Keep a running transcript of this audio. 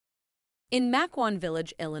In Maquon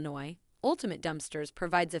Village, Illinois, Ultimate Dumpsters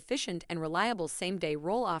provides efficient and reliable same-day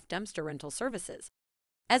roll-off dumpster rental services.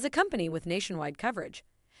 As a company with nationwide coverage,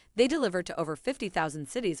 they deliver to over 50,000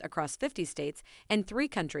 cities across 50 states and 3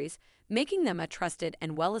 countries, making them a trusted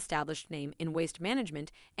and well-established name in waste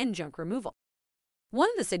management and junk removal. One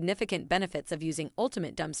of the significant benefits of using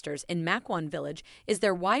Ultimate Dumpsters in Maquon Village is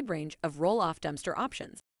their wide range of roll-off dumpster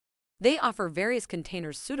options. They offer various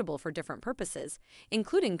containers suitable for different purposes,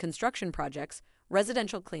 including construction projects,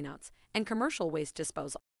 residential cleanouts, and commercial waste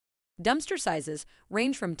disposal. Dumpster sizes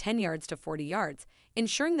range from 10 yards to 40 yards,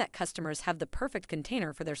 ensuring that customers have the perfect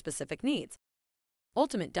container for their specific needs.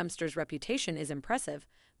 Ultimate Dumpsters' reputation is impressive,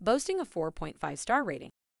 boasting a 4.5-star rating.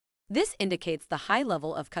 This indicates the high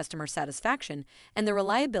level of customer satisfaction and the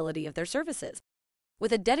reliability of their services.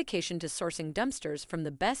 With a dedication to sourcing dumpsters from the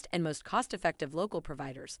best and most cost-effective local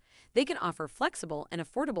providers, they can offer flexible and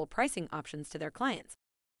affordable pricing options to their clients.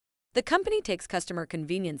 The company takes customer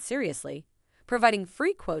convenience seriously, providing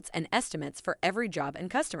free quotes and estimates for every job and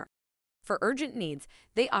customer. For urgent needs,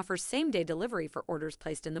 they offer same-day delivery for orders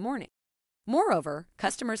placed in the morning. Moreover,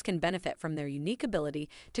 customers can benefit from their unique ability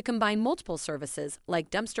to combine multiple services like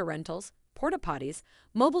dumpster rentals, porta potties,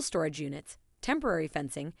 mobile storage units, temporary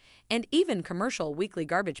fencing, and even commercial weekly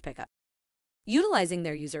garbage pickup. Utilizing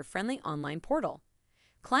their user-friendly online portal,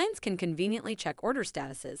 clients can conveniently check order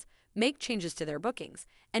statuses, make changes to their bookings,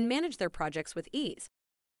 and manage their projects with ease.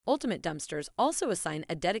 Ultimate Dumpsters also assign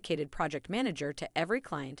a dedicated project manager to every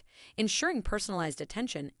client, ensuring personalized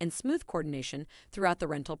attention and smooth coordination throughout the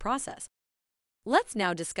rental process. Let's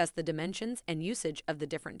now discuss the dimensions and usage of the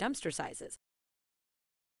different dumpster sizes.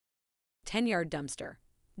 10-yard dumpster.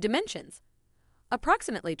 Dimensions: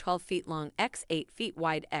 approximately 12 feet long x 8 feet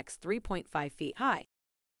wide x 3.5 feet high.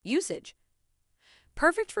 Usage: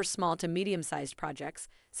 perfect for small to medium-sized projects,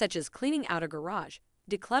 such as cleaning out a garage,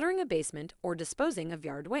 decluttering a basement, or disposing of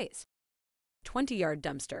yard waste. 20-yard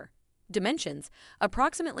dumpster. Dimensions: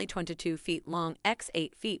 approximately 22 feet long x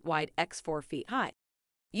 8 feet wide x 4 feet high.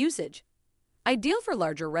 Usage: ideal for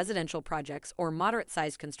larger residential projects or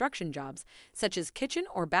moderate-sized construction jobs, such as kitchen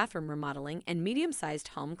or bathroom remodeling and medium-sized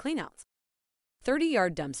home cleanouts.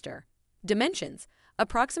 30-yard dumpster. Dimensions: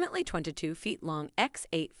 approximately 22 feet long x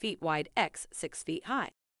 8 feet wide x 6 feet high.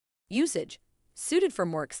 Usage: suited for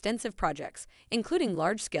more extensive projects, including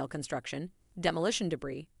large-scale construction, demolition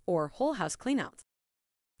debris, or whole house cleanouts.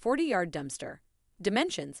 40-yard dumpster.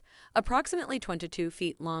 Dimensions: approximately 22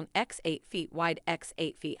 feet long x 8 feet wide x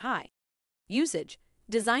 8 feet high. Usage: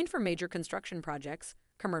 designed for major construction projects,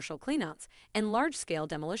 commercial cleanouts, and large-scale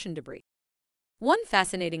demolition debris. One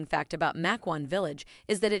fascinating fact about Maquon Village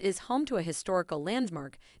is that it is home to a historical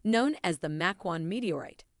landmark known as the Maquon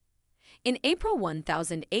meteorite. In April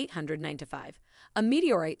 1895, a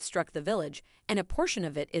meteorite struck the village, and a portion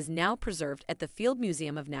of it is now preserved at the Field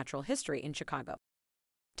Museum of Natural History in Chicago.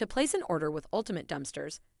 To place an order with Ultimate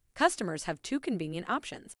Dumpsters, customers have 2 convenient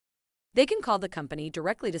options. They can call the company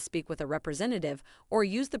directly to speak with a representative or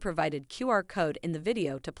use the provided QR code in the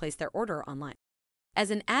video to place their order online. As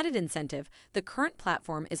an added incentive, the current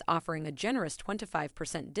platform is offering a generous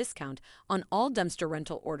 25% discount on all dumpster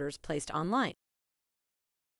rental orders placed online.